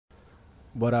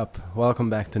What up? Welcome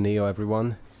back to Nioh,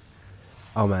 everyone.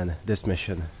 Oh man, this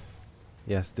mission.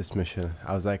 Yes, this mission.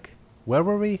 I was like, where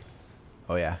were we?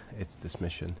 Oh yeah, it's this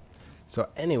mission. So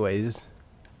anyways,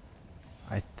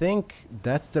 I think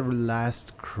that's the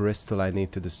last crystal I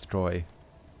need to destroy.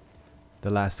 The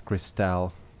last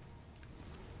crystal.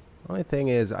 Only thing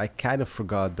is, I kind of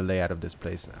forgot the layout of this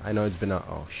place. I know it's been a...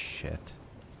 oh shit.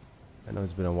 I know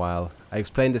it's been a while. I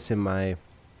explained this in my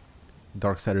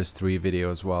Darksiders 3 video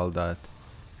as well, that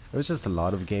there was just a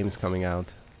lot of games coming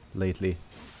out lately.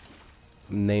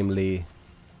 Namely,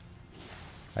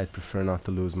 I'd prefer not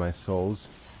to lose my souls.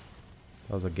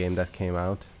 That was a game that came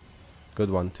out. Good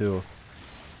one too.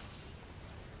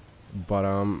 But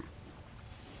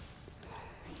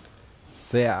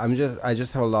so yeah, I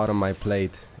just have a lot on my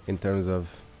plate in terms of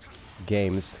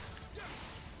games.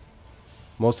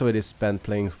 Most of it is spent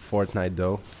playing Fortnite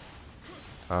though.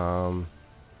 Now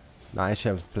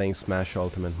actually I'm playing Smash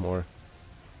Ultimate more,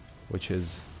 which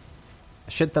is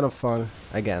a shit ton of fun.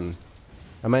 Again,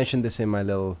 I mentioned this in my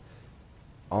little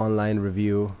online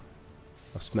review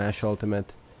of Smash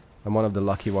Ultimate. I'm one of the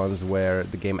lucky ones where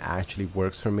the game actually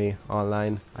works for me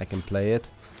online. I can play it,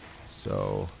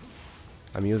 so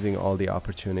I'm using all the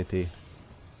opportunity.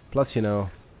 Plus, you know,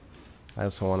 I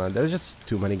also wanna... there's just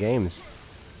too many games.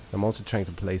 I'm also trying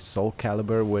to play Soul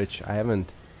Calibur, which I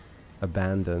haven't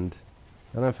abandoned.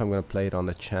 I don't know if I'm gonna play it on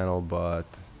the channel, but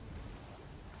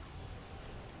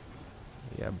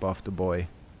yeah, buff the boy.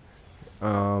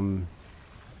 Forgot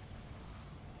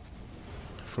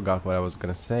what I was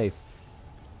gonna say.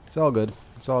 It's all good.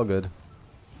 It's all good.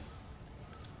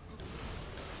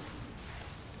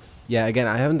 Yeah, again,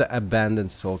 I haven't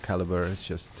abandoned Soul Calibur. It's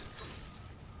just,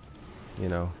 you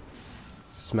know,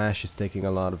 Smash is taking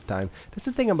a lot of time. That's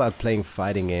the thing about playing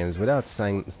fighting games without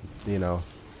saying, you know,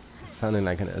 sounding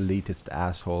like an elitist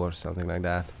asshole or something like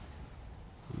that.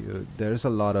 There's a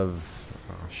lot of...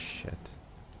 oh shit.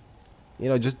 You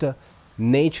know, just the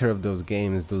nature of those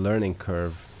games, the learning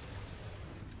curve,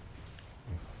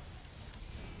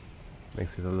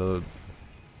 makes it a little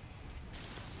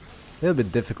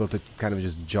bit difficult to kind of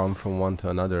just jump from one to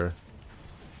another,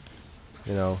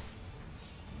 you know.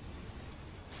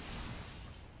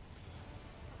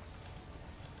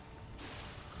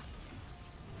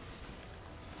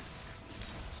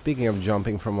 Speaking of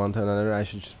jumping from one to another, I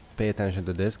should just pay attention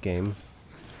to this game.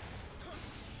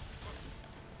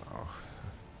 Oh,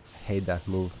 I hate that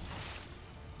move.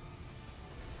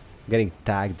 Getting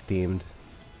tag teamed.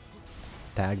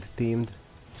 Tagged teamed?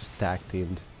 Just tag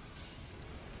teamed.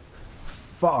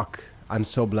 Fuck! I'm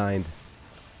so blind.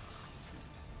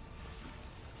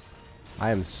 I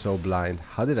am so blind.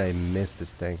 How did I miss this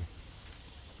thing?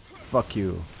 Fuck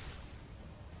you.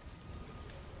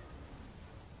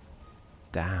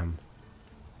 Damn.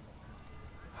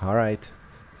 Alright.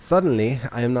 Suddenly,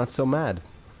 I am not so mad.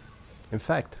 In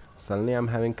fact, suddenly I'm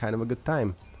having kind of a good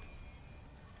time.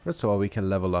 First of all, we can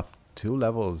level up 2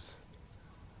 levels.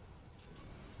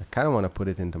 I kind of want to put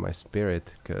it into my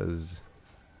spirit, because...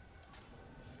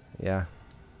 yeah.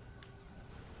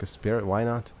 Because spirit, why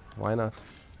not? Why not?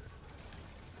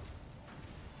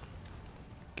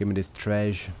 Give me this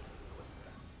treasure.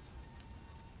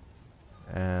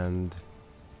 And...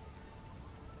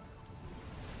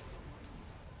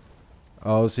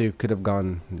 oh, so you could have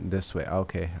gone this way.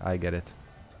 Okay, I get it.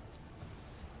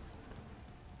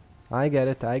 I get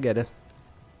it, I get it.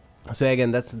 So again,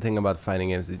 that's the thing about fighting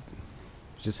games. You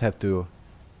just have to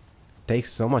take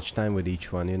so much time with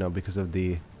each one, you know, because of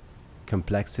the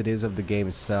complexities of the game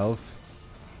itself.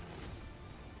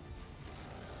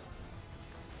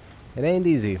 It ain't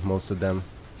easy, most of them.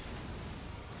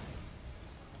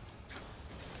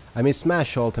 I mean,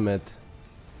 Smash Ultimate...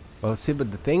 well, see,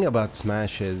 but the thing about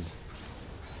Smash is...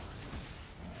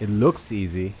 it looks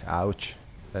easy. Ouch.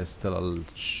 There's still a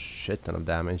shit ton of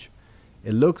damage.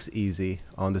 It looks easy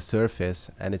on the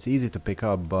surface, and it's easy to pick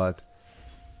up, but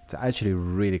it's actually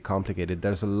really complicated.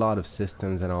 There's a lot of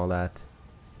systems and all that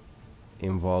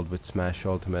involved with Smash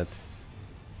Ultimate.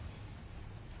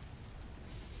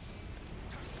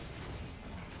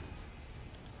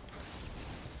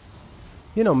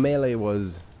 You know, Melee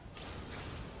was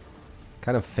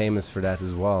kind of famous for that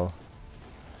as well.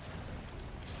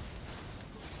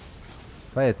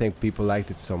 That's why I think people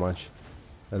liked it so much.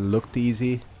 It looked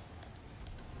easy,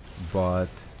 but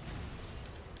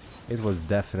it was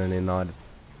definitely not.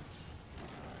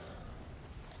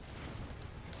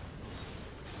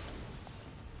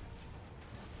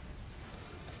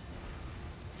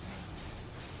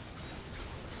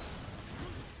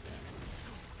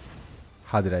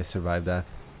 How did I survive that?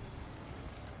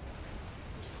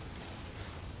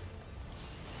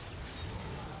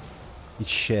 Eat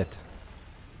shit.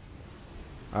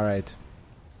 Alright.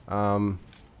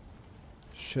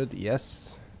 Should,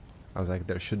 yes. I was like,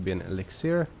 there should be an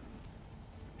elixir.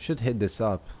 Should hit this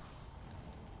up.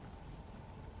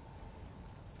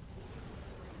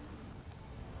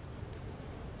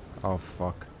 Oh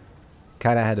fuck.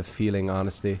 Kinda had a feeling,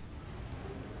 honestly.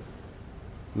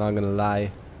 Not gonna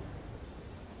lie.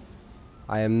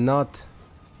 I am not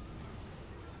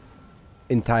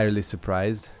entirely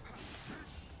surprised.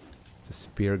 It's a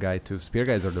spear guy too. Spear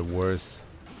guys are the worst.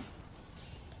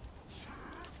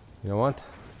 You know what?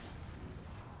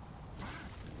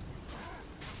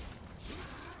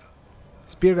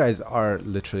 Spear guys are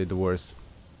literally the worst.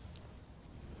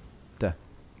 The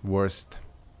worst.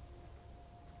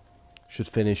 Should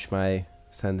finish my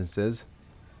sentences.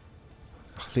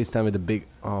 Please tell me the big...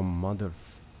 Oh,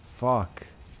 motherfuck.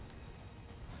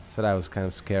 That's what I was kind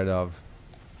of scared of.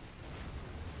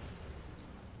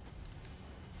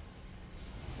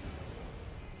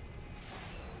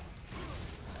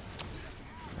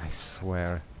 I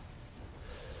swear.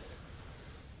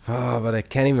 Oh, but I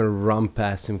can't even run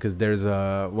past him because there's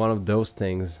one of those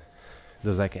things.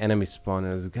 Those like enemy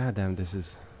spawners. Goddamn, this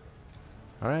is...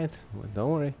 Alright, well,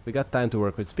 don't worry. We got time to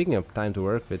work with. Speaking of time to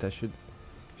work with, I should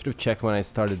have checked when I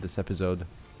started this episode.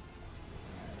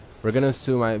 We're gonna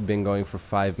assume I've been going for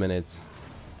 5 minutes.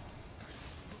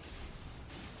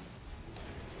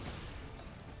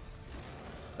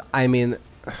 I mean...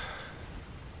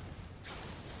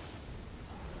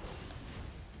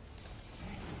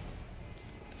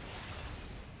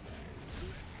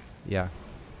 yeah.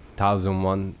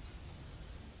 1001.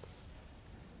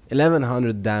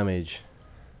 1100 damage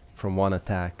from one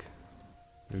attack.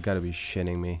 You've got to be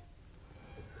shitting me.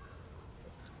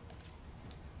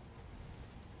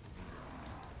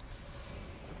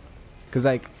 Cause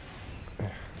like,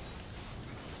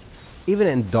 even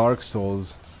in Dark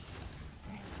Souls,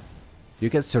 you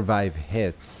can survive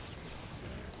hits.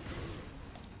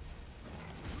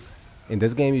 In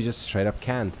this game, you just straight up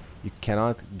can't. You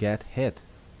cannot get hit.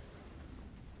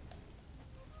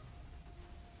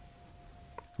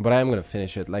 But I am gonna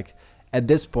finish it. Like, at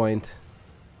this point,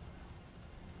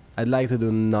 I'd like to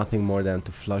do nothing more than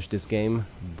to flush this game,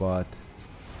 but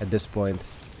at this point,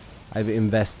 I've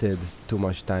invested too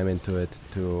much time into it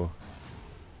to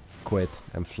quit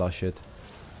and flush it.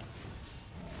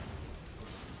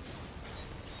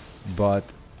 But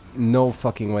no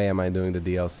fucking way am I doing the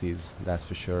DLCs, that's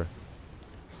for sure.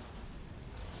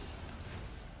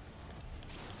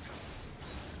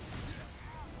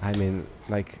 I mean,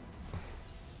 like...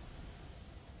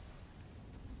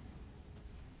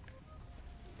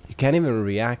 you can't even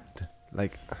react,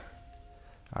 like...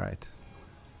 Alright.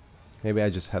 Maybe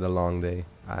I just had a long day,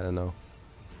 I don't know.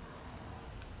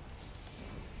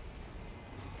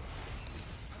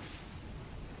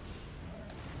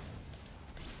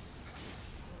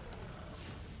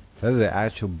 That's the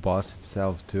actual boss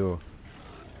itself too.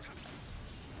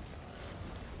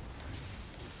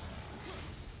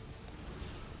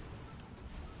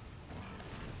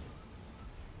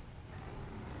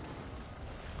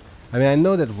 I mean, I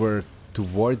know that we're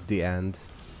towards the end.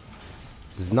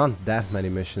 There's not that many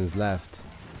missions left.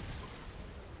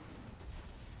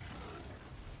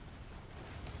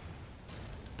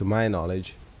 To my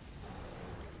knowledge.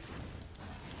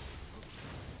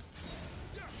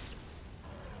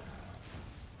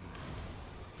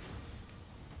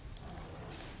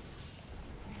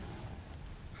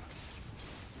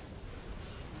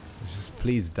 Just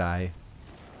please die.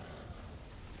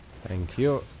 Thank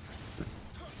you.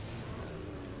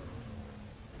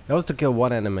 That was to kill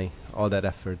one enemy, all that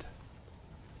effort.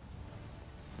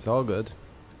 It's all good.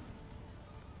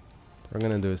 What we're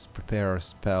gonna do is prepare our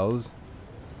spells.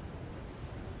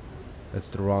 That's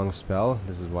the wrong spell.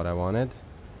 This is what I wanted.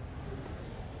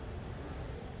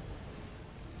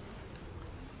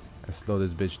 And slow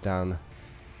this bitch down.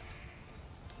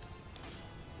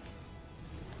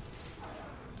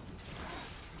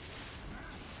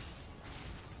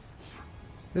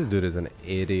 This dude is an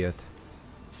idiot.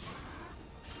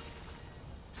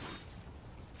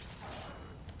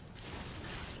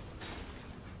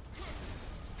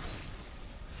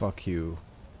 Fuck you.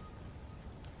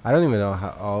 I don't even know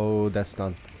how... Oh, that's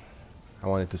not... I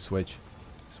wanted to switch.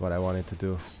 That's what I wanted to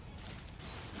do.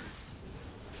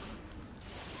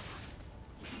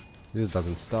 He just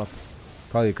doesn't stop.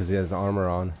 Probably because he has armor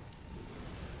on.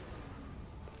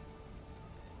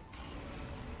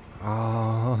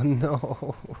 Oh,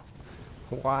 no.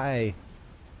 Why?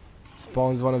 It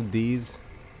spawns one of these.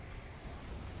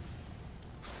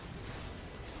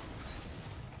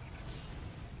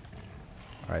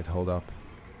 Alright, hold up.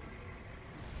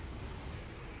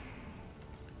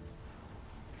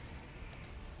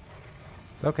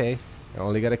 It's okay. You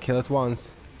only gotta kill it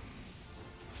once.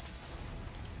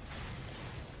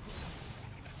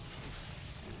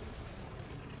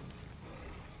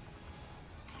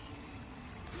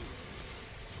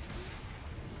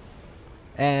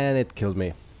 And it killed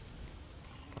me.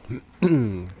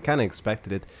 Kinda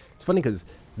expected it. It's funny because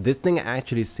this thing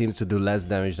actually seems to do less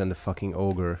damage than the fucking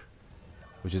ogre,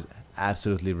 which is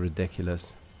absolutely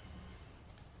ridiculous.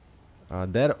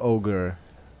 That ogre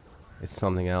is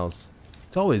something else.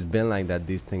 It's always been like that.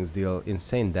 These things deal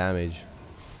insane damage.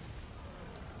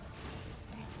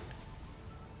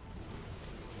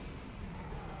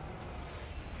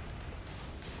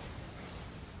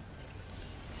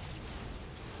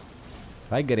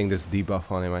 Try getting this debuff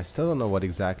on him. I still don't know what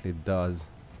exactly it does,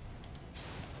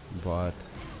 but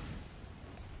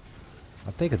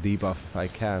I'll take a debuff if I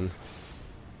can.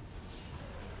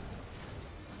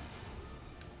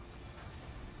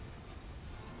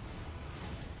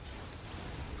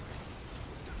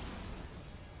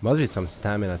 Must be some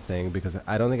stamina thing, because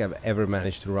I don't think I've ever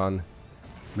managed to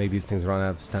make these things run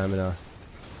out of stamina.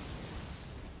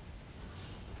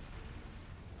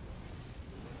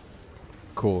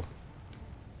 Cool.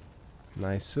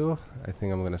 Nice. I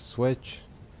think I'm gonna switch.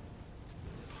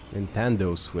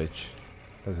 Nintendo Switch.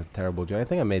 That's a terrible joke. I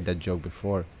think I made that joke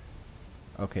before.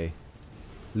 Okay.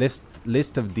 List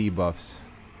of debuffs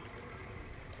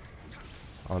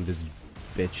on this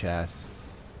bitch ass.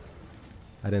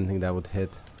 I didn't think that would hit.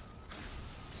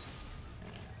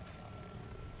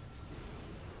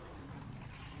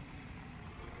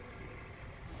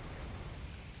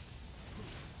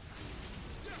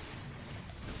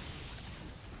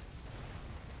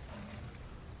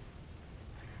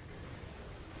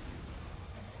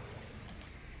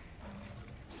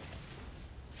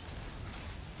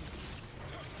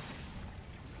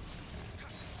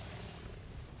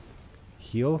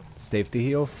 Heal? Safety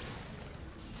heal?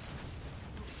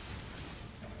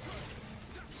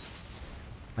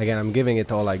 Again, I'm giving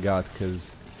it all I got,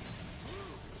 because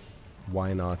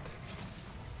why not?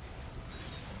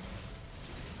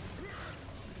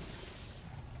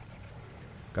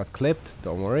 Got clipped,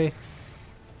 don't worry.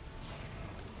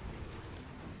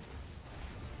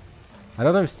 I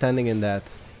don't know if standing in that...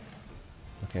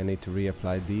 Okay, I need to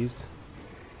reapply these.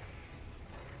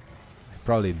 I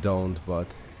probably don't, but...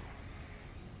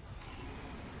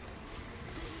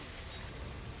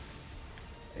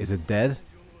 Is it dead?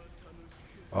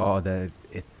 Oh,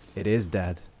 it is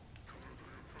dead.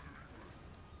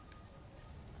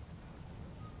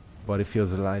 But it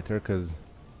feels lighter because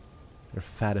you're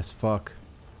fat as fuck.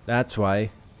 That's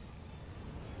why.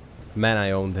 Man,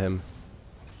 I owned him.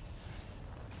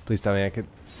 Please tell me I could...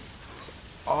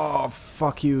 Oh,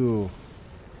 fuck you.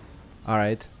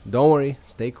 Alright, don't worry.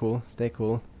 Stay cool, stay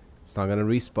cool. It's not gonna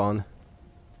respawn.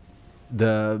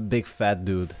 The big fat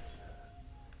dude.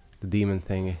 The demon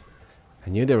thingy. I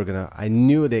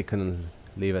knew they couldn't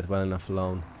leave it well enough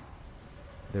alone.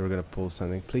 They were gonna pull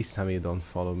something. Please tell me you don't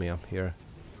follow me up here.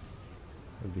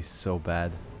 It would be so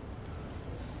bad.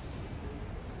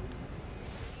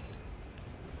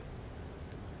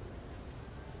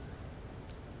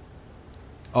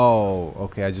 Oh,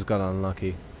 okay, I just got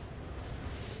unlucky.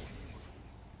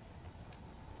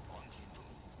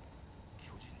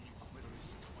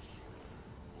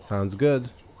 Sounds good.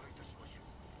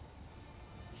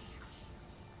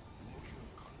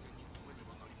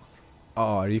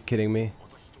 Oh, are you kidding me?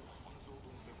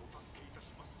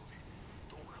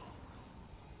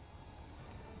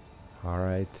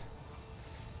 Alright.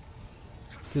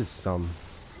 This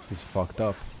is fucked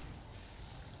up.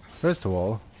 First of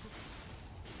all,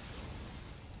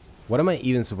 what am I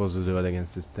even supposed to do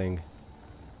against this thing?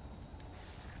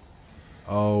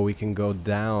 Oh, we can go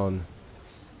down.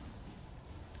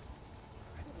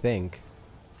 I think.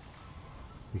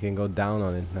 We can go down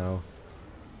on it now.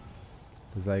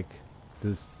 There's like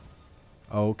this.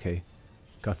 Oh, okay.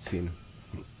 Cutscene.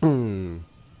 I'm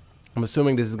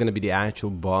assuming this is gonna be the actual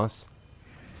boss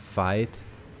fight.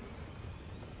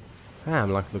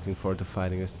 I'm not looking forward to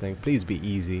fighting this thing. Please be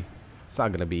easy. It's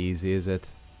not gonna be easy, is it?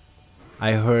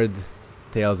 I heard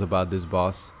tales about this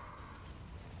boss.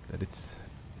 That it's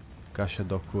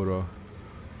Kashadokuro.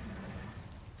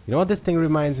 You know what this thing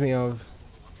reminds me of?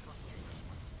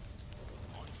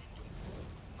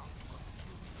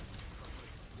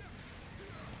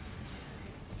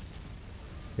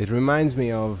 It reminds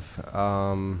me of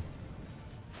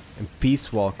in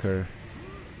Peace Walker.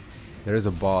 There is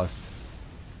a boss.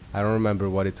 I don't remember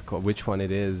what it's called, which one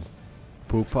it is.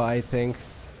 Pupa, I think.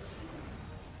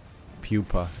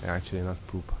 Pupa, actually, not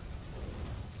Pupa.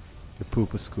 The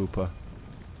Poopa Scoopa.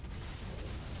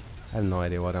 I have no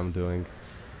idea what I'm doing.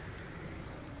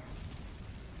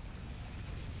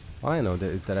 All I know that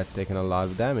is that I've taken a lot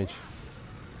of damage.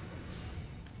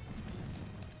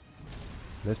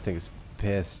 This thing is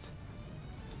pissed.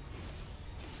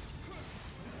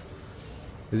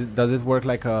 Does it work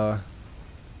like a...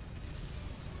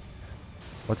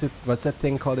 What's that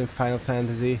thing called in Final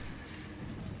Fantasy?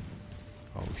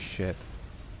 Oh shit.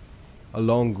 A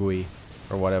Longui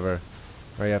or whatever.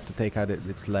 Where you have to take out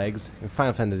its legs. In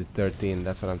Final Fantasy 13,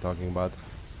 that's what I'm talking about.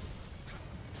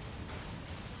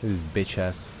 These bitch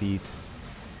ass feet.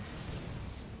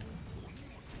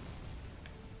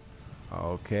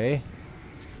 Okay.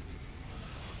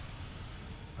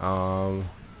 I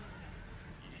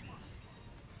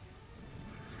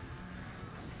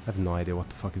have no idea what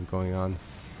the fuck is going on.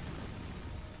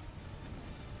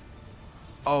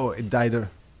 Oh, it died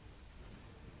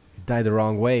the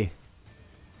wrong way.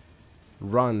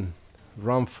 Run.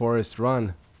 Run, Forrest,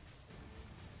 run.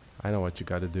 I know what you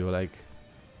gotta do, like...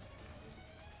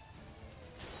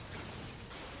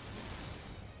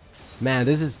 Man,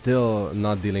 this is still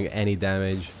not dealing any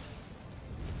damage.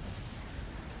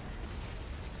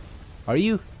 Are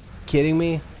you kidding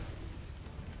me?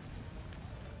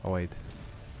 Oh wait.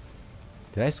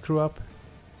 Did I screw up?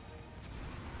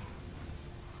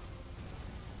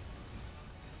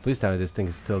 Please tell me this thing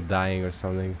is still dying or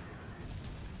something.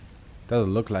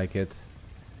 Doesn't look like it.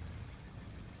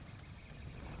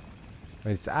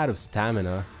 It's out of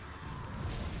stamina.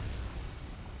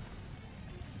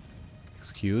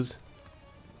 Excuse?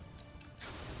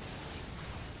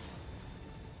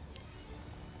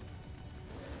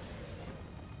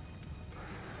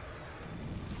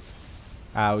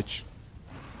 Ouch.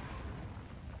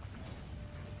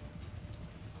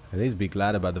 At least be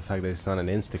glad about the fact that it's not an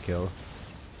insta-kill.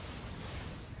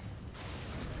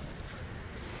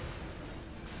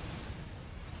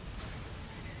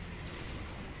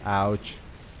 Ouch.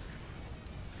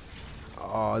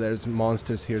 Oh, there's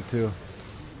monsters here too.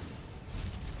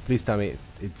 Please tell me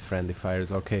it friendly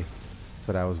fires. Okay. That's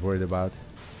what I was worried about.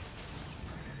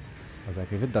 I was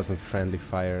like, if it doesn't friendly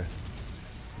fire,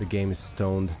 the game is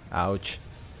stoned. Ouch.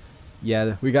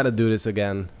 Yeah, we gotta do this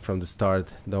again from the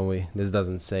start, don't we? This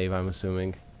doesn't save, I'm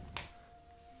assuming.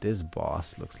 This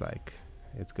boss looks like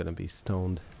it's gonna be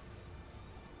stoned.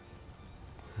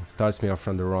 It starts me off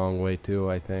from the wrong way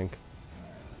too, I think.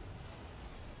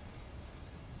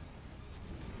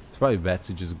 It's probably best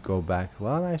to just go back.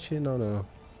 Well, actually, no.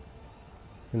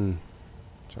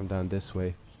 Jump down this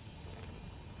way.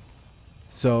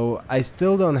 So, I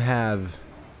still don't have...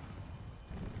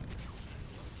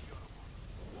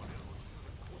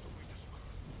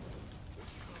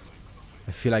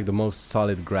 I feel like the most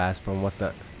solid grasp on what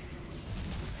the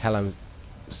hell I'm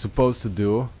supposed to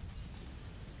do.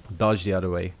 Dodge the other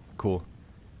way. Cool.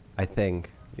 I think.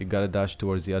 You gotta dodge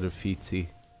towards the other feet, see?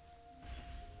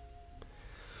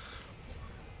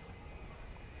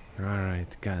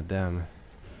 Alright, goddamn.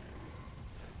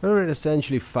 We're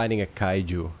essentially fighting a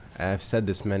kaiju. I've said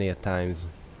this many a times.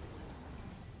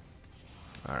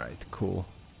 Alright, cool.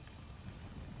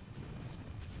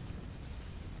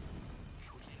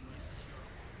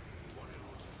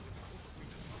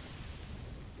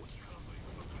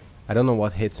 I don't know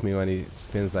what hits me when he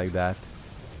spins like that.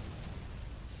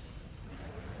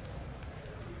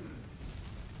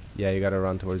 Yeah, you gotta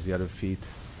run towards the other feet.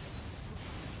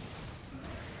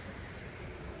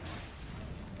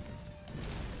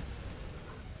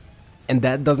 And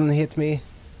that doesn't hit me.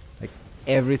 Like,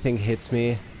 everything hits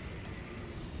me.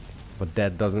 But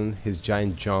that doesn't. His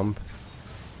giant jump.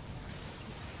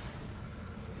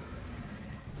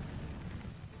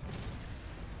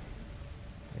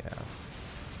 Yeah.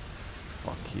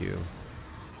 Fuck you.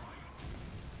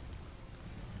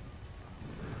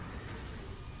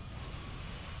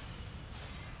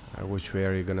 Which way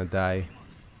are you gonna die?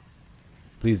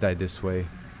 Please die this way.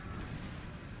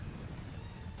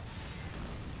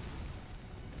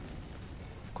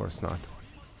 Of course not.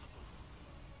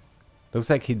 Looks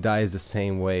like he dies the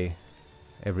same way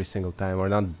every single time, or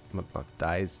not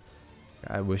dies.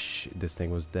 I wish this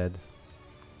thing was dead.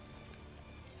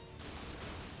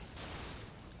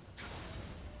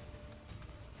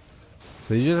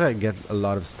 So you just get a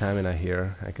lot of stamina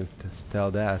here. I can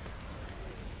tell that.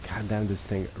 God damn, this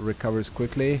thing recovers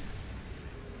quickly.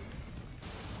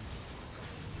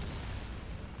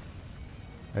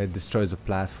 It destroys the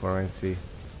platform, I see.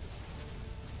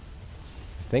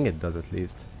 I think it does at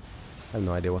least. I have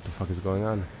no idea what the fuck is going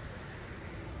on.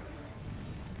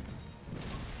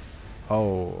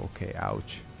 Oh, okay,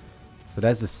 ouch. So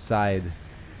that's the side.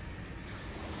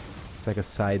 It's like a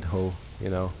side hoe, you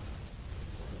know.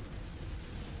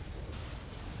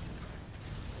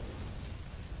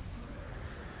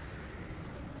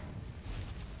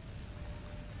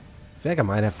 feel like I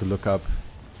might have to look up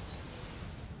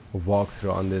a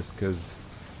walkthrough on this, because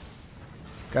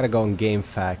gotta go on game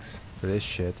facts for this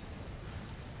shit.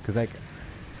 Because like,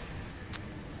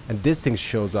 and this thing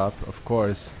shows up, of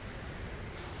course.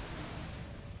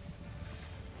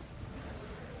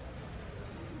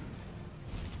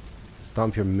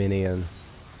 Stomp your minion.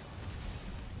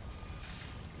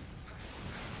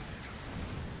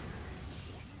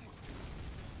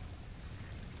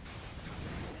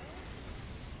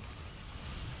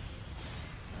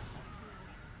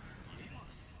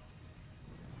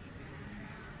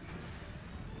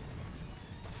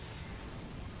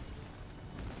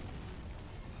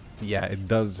 Yeah, it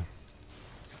does.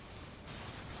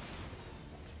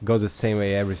 Goes the same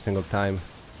way every single time.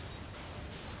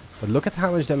 But look at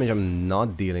how much damage I'm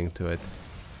not dealing to it.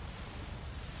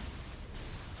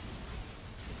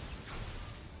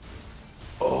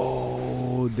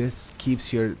 Oh, this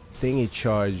keeps your thingy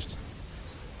charged.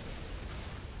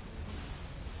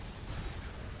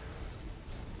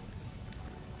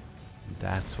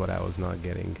 That's what I was not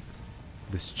getting.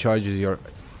 This charges your...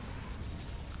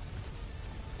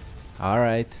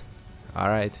 Alright.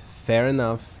 Alright. Fair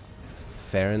enough.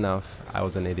 Fair enough. I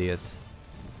was an idiot.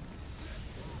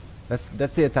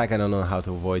 That's the attack I don't know how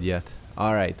to avoid yet.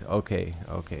 Alright. Okay.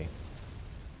 Okay.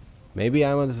 Maybe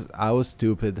I was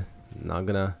stupid. Not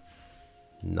gonna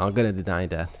deny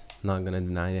that. Not gonna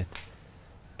deny it.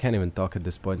 Can't even talk at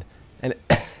this point. And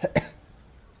let's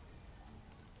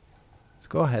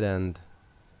go ahead and...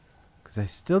 Because I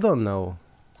still don't know.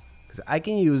 Because I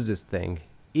can use this thing.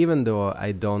 Even though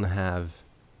I don't have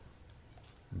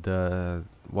the...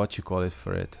 what you call it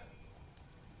for it.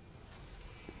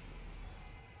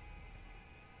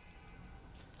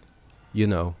 You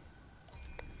know.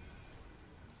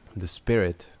 The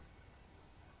spirit.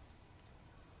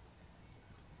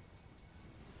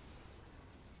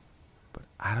 But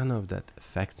I don't know if that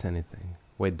affects anything.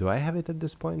 Wait, do I have it at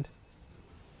this point?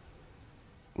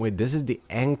 Wait, this is the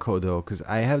Enko though, because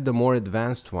I have the more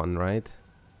advanced one, right?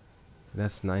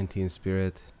 That's 19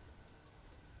 spirit.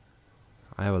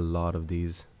 I have a lot of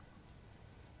these.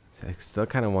 So I still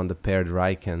kind of want the paired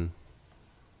Raiken.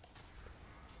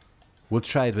 We'll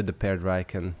try it with the paired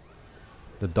Raiken.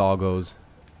 The doggos.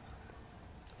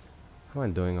 How am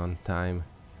I doing on time?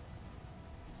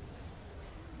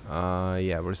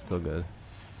 Yeah, we're still good.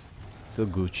 Still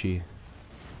Gucci.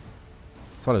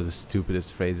 It's one of the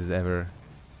stupidest phrases ever.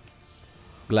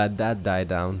 Glad that died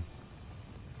down.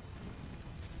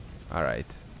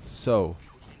 Alright, so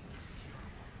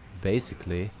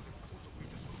basically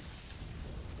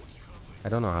I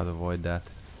don't know how to avoid that.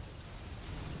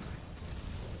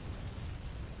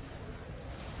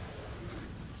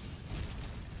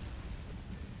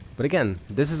 But again,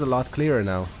 this is a lot clearer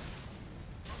now.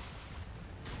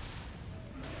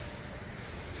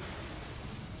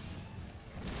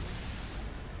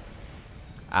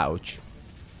 Ouch.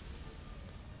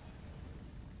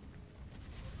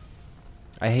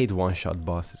 I hate one-shot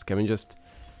bosses. Can we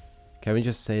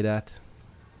just say that?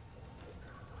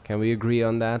 Can we agree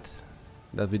on that?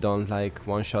 That we don't like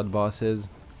one-shot bosses?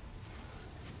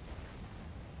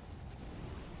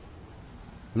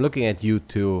 I'm looking at you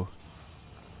too,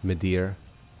 Midir.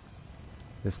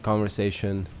 This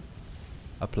conversation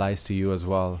applies to you as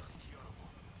well.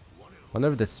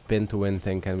 Wonder if the spin to win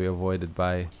thing can be avoided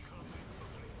by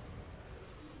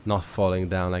not falling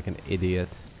down like an idiot.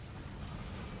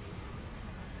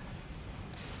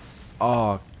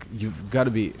 Oh, you've got to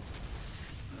be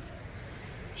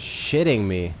shitting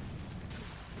me.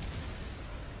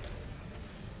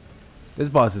 This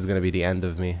boss is gonna be the end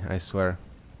of me, I swear.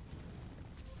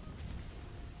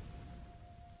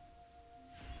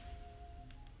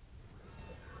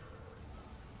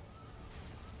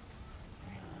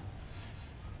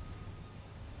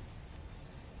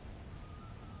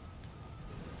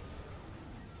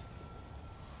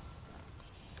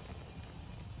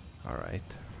 All right.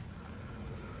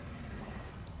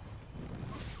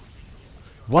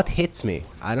 What hits me?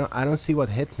 I don't see what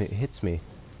hits me.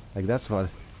 Like that's what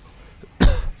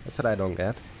I don't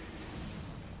get.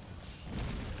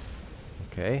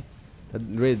 Okay. That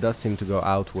really does seem to go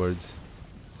outwards,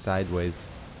 sideways.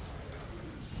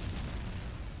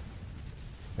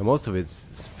 And most of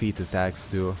its feet attacks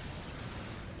do.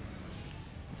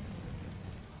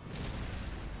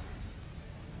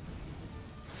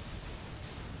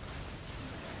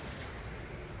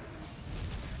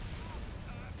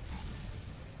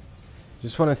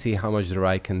 Just want to see how much the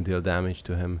Rai can deal damage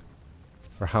to him.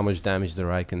 Or how much damage the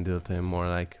Rai can deal to him, more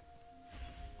like.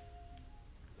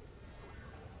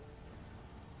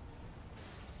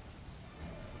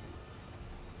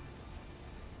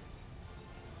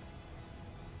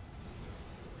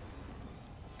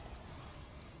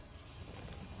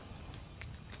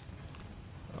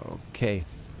 Okay.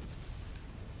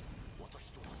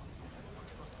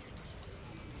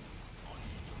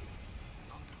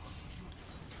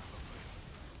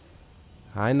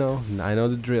 I know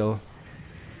the drill.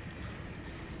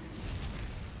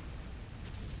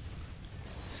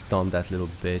 Stun that little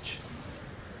bitch.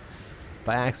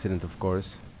 By accident, of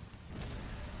course.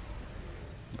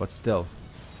 But still.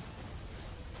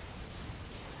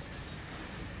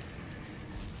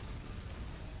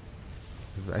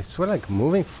 I swear, like,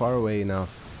 moving far away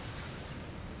enough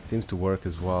seems to work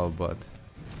as well, but...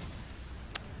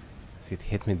 See, it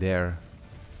hit me there.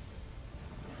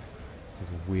 It's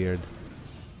weird.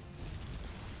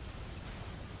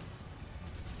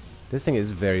 This thing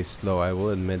is very slow, I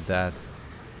will admit that.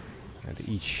 I had to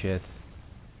eat shit.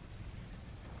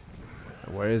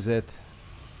 Where is it?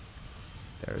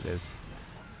 There it is.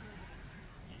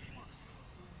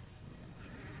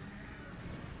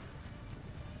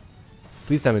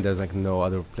 Please tell me there's like no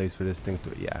other place for this thing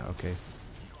to... Yeah, okay.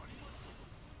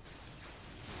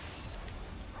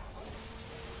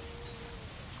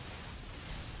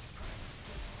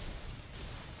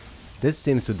 This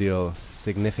seems to deal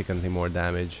significantly more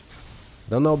damage.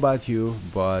 Don't know about you,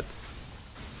 but...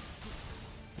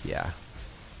 Yeah.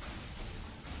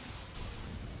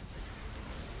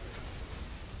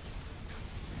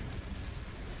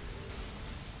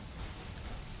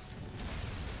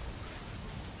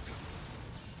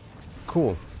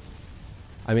 Cool.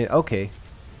 I mean, okay.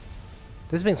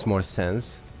 This makes more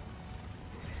sense.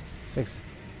 This makes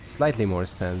slightly more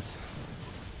sense.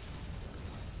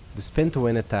 The spin to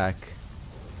win attack,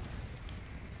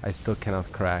 I still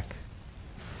cannot crack.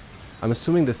 I'm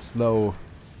assuming the slow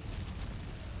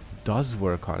does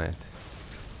work on it.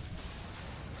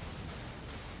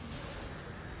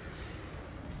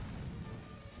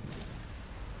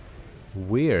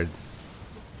 Weird.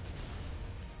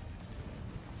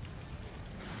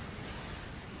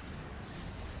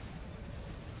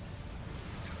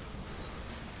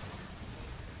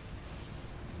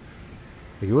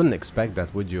 You wouldn't expect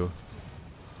that, would you?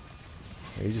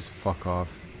 You just fuck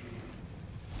off.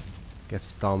 Get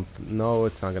stomped. No,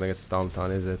 it's not gonna get stomped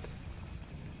on, is it?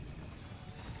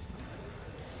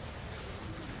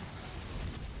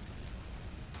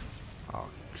 Oh,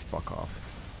 fuck off.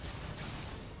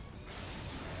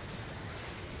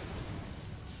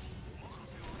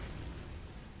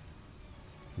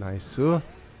 Nice.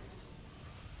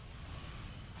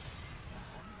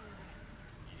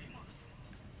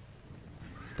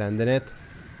 Stand in it.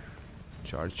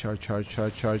 Charge, charge, charge,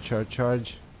 charge, charge, charge,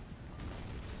 charge.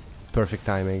 Perfect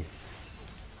timing.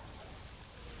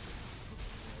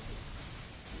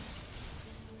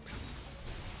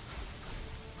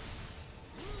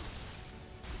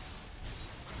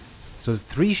 So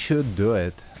 3 should do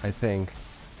it, I think.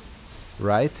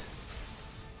 Right?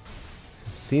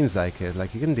 Seems like it.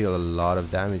 Like, you can deal a lot of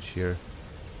damage here.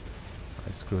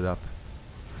 I screwed up.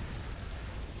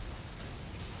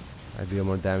 I deal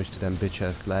more damage to them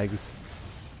bitch-ass legs.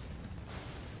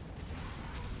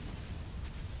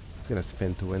 It's gonna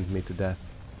spin to wind me to death.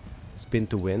 Spin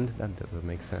to wind? That doesn't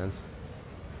make sense.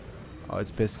 Oh, it's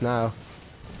pissed now.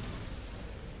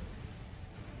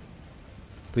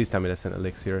 Please tell me that's an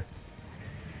elixir.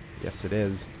 Yes, it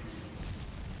is.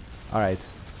 Alright.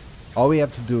 All we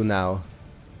have to do now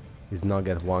is not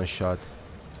get one shot.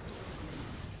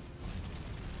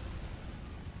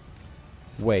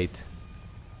 Wait.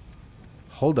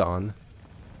 Hold on.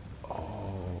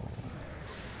 Oh.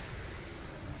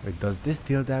 Wait, does this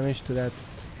deal damage to that?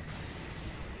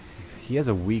 He has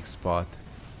a weak spot.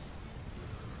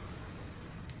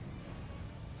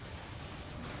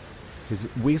 His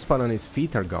weak spot on his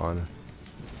feet are gone.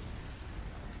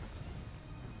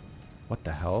 What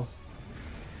the hell?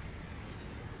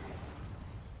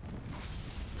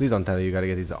 Please don't tell me you gotta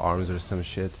get his arms or some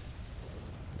shit.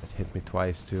 That hit me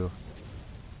twice too.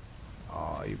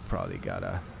 Oh, you probably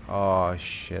gotta... Oh,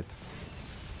 shit.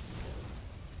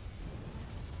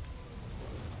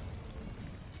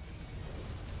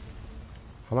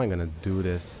 How am I gonna do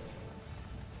this?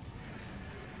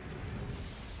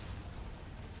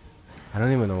 I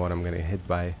don't even know what I'm gonna hit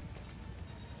by.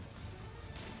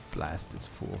 Blast this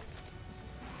fool.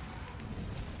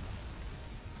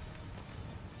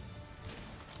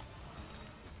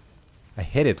 I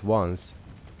hit it once.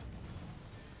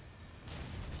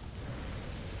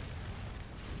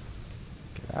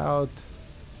 Get out.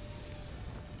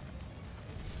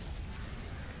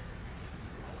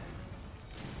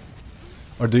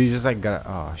 Or do you just like gotta...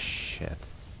 Oh shit.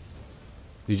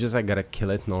 Do you just like gotta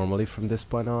kill it normally from this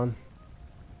point on?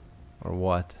 Or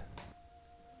what?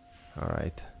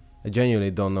 Alright. I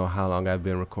genuinely don't know how long I've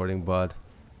been recording, but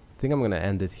I think I'm gonna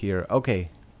end it here. Okay.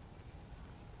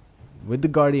 with the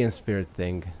Guardian Spirit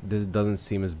thing, this doesn't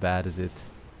seem as bad as it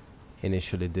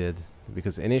initially did.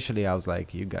 Because initially I was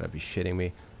like, you gotta be shitting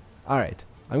me. Alright,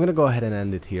 I'm gonna go ahead and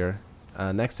end it here.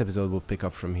 Next episode will pick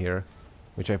up from here,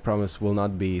 which I promise will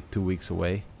not be 2 weeks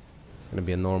away. It's gonna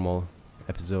be a normal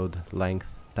episode length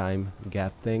time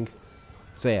gap thing.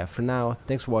 So yeah, for now,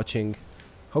 thanks for watching.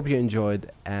 Hope you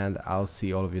enjoyed, and I'll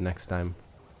see all of you next time.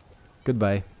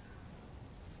 Goodbye.